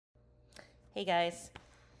Hey guys,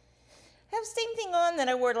 I have the same thing on that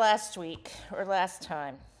I wore last week or last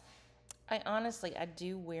time. I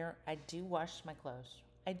do wash my clothes.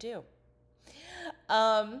 I do.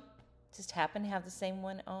 Um, just happen to have the same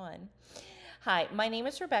one on. Hi, my name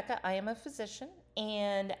is Rebecca. I am a physician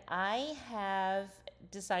and I have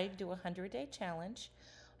decided to do a 100-day challenge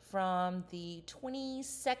from the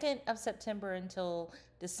 22nd of September until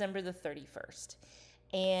December the 31st.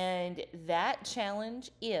 And that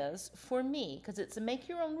challenge is for me, because it's a make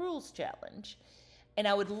your own rules challenge. And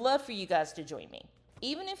I would love for you guys to join me.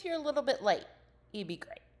 Even if you're a little bit late, it'd be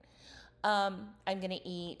great. I'm going to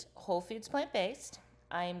eat whole foods plant-based.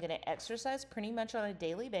 I am going to exercise pretty much on a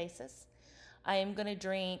daily basis. I am going to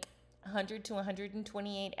drink 100 to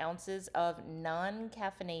 128 ounces of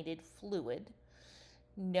non-caffeinated fluid,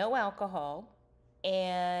 no alcohol,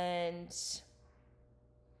 and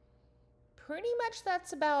pretty much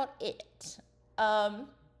that's about it. And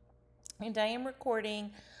I am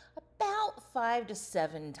recording about 5 to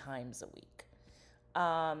 7 times a week.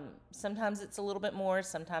 Sometimes it's a little bit more,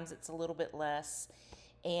 sometimes it's a little bit less.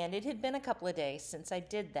 And it had been a couple of days since I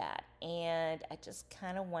did that. And I just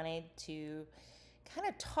kind of wanted to kind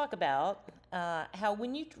of talk about how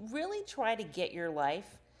when you really try to get your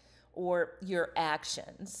life or your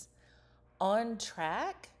actions on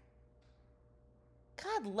track,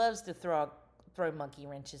 God loves to throw monkey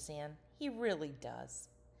wrenches in. He really does.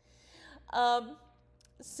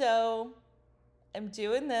 So I'm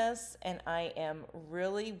doing this, and I am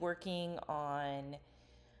really working on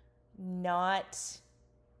not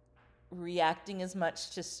reacting as much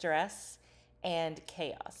to stress and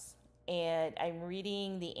chaos. And I'm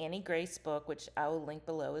reading the Annie Grace book, which I will link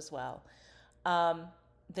below as well,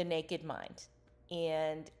 The Naked Mind.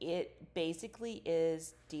 And it basically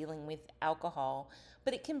is dealing with alcohol,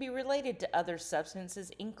 but it can be related to other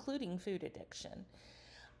substances, including food addiction.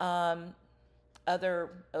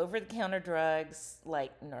 Other over-the-counter drugs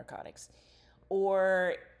like narcotics,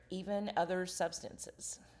 or even other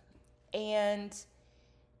substances. And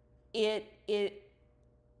it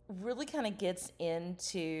really kind of gets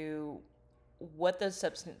into what those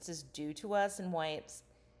substances do to us and why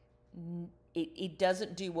it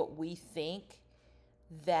doesn't do what we think,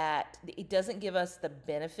 that it doesn't give us the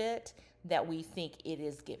benefit that we think it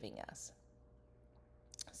is giving us.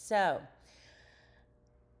 So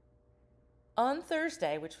on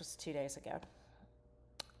Thursday, which was 2 days ago,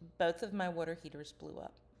 both of my water heaters blew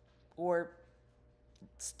up or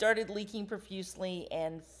started leaking profusely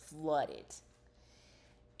and flooded.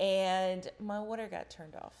 And my water got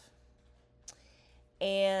turned off.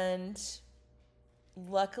 And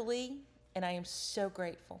luckily, and I am so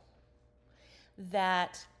grateful,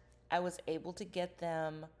 that I was able to get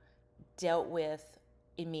them dealt with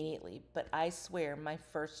immediately. But I swear my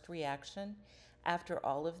first reaction after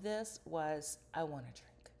all of this was, I want to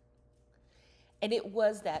drink. And it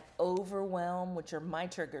was that overwhelm, which are my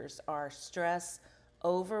triggers, are stress,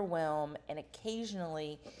 overwhelm, and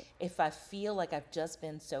occasionally, if I feel like I've just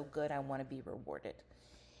been so good, I want to be rewarded.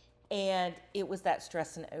 And it was that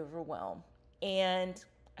stress and overwhelm. And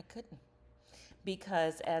I couldn't.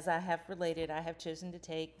 Because as I have related, I have chosen to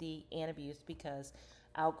take the Antabuse because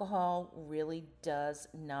alcohol really does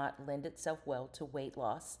not lend itself well to weight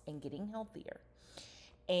loss and getting healthier.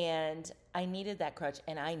 And I needed that crutch,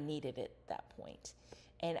 and I needed it at that point.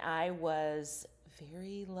 And I was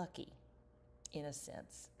very lucky in a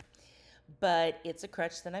sense. But it's a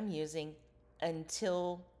crutch that I'm using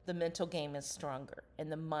until the mental game is stronger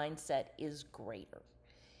and the mindset is greater.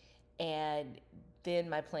 And then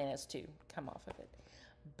my plan is to come off of it.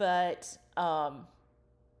 But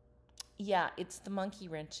yeah, it's the monkey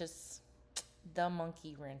wrenches. The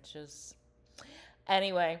monkey wrenches.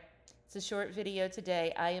 Anyway, it's a short video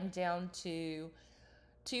today. I am down to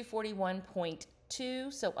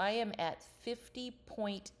 241.2, so I am at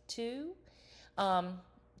 50.2.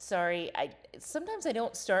 Sorry, sometimes I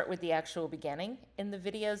don't start with the actual beginning in the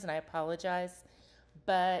videos, and I apologize.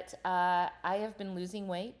 But I have been losing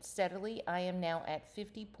weight steadily. I am now at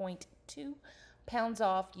 50.2 pounds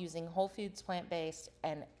off using whole foods, plant-based,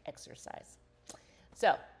 and exercise.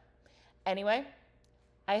 So, anyway,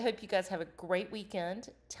 I hope you guys have a great weekend.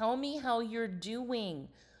 Tell me how you're doing.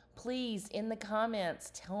 Please, in the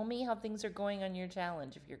comments, tell me how things are going on your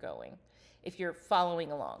challenge if you're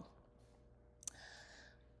following along.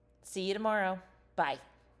 See you tomorrow. Bye.